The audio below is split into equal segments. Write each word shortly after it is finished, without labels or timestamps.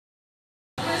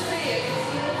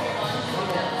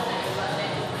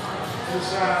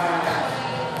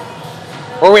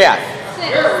Where are we at?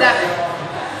 6,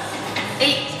 7,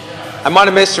 8. I might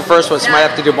have missed your first one, so I might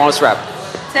have to do a bonus rep.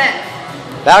 10.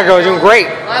 That girl is doing great.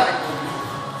 11.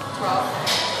 12.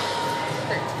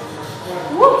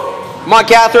 13. Woo! Come on,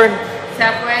 Catherine.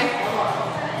 Halfway.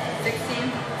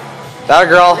 16. That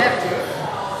girl. 17.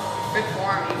 Good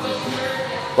form.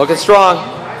 18. Looking strong.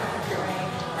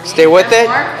 Stay with it.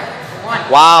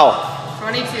 1. Wow.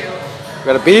 22.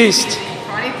 Got a beast.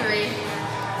 23.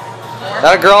 4.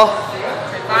 That a girl.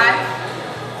 25.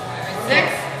 26.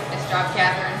 Nice job,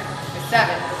 Catherine.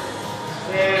 27.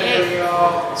 28.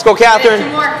 Let's go, Catherine. 2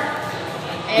 more.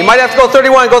 You might have to go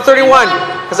 31. Go 31.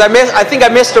 Because I think I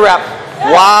missed a rep.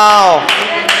 Wow.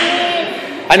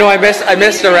 I know I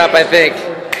missed a rep, I think.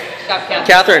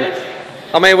 Catherine,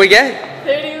 how many did we get?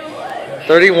 31.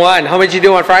 31. How many did you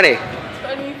do on Friday?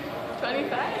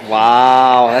 25.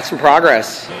 Wow, that's some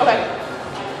progress. Okay.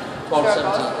 12,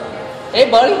 17. Hey,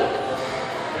 buddy.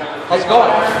 How's it going?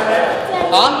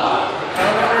 Huh?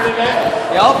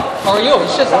 Yep. How are you?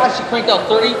 It's just she cranked out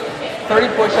 30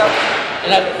 push-ups,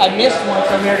 and I missed one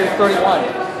from here to 31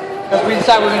 because we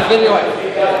decided we're going to video it.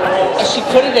 And she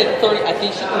put it at 30. I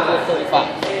think she put it at 35.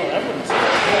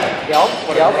 Yep.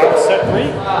 Set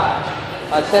 3?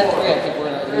 Set 3. I think we're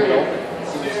going to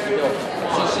see what she do.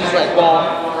 She's like, well,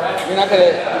 you're not going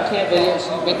to. You can't video.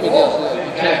 She make me do. She's like,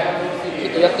 you can't.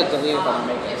 You have to delete it if I'm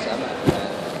making it. So I'm not doing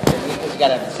it because you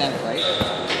got to have incentive, right?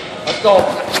 Let's go.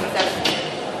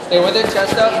 Stay with it,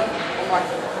 chest up. 1 more.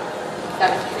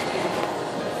 17.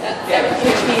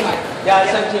 16. Yeah,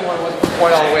 17 one was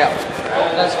point all the way up.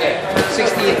 That's good.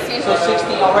 16. So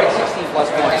 16. I'll write 16 plus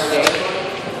points.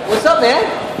 What's up, man?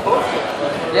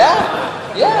 Yeah.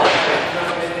 Yeah.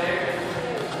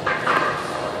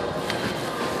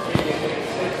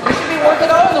 You should be working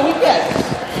out on the weekends.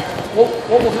 What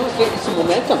we'll do is get you some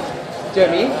momentum. Do you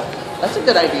know what I mean? That's a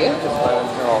good idea. I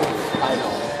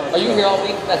know. Are you here all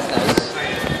week? That's nice.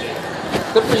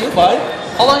 Good for you, bud.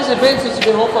 How long has it been since you've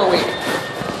been home for a week?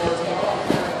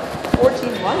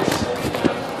 14 months?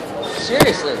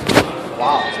 Seriously?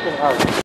 Wow, it's been hard.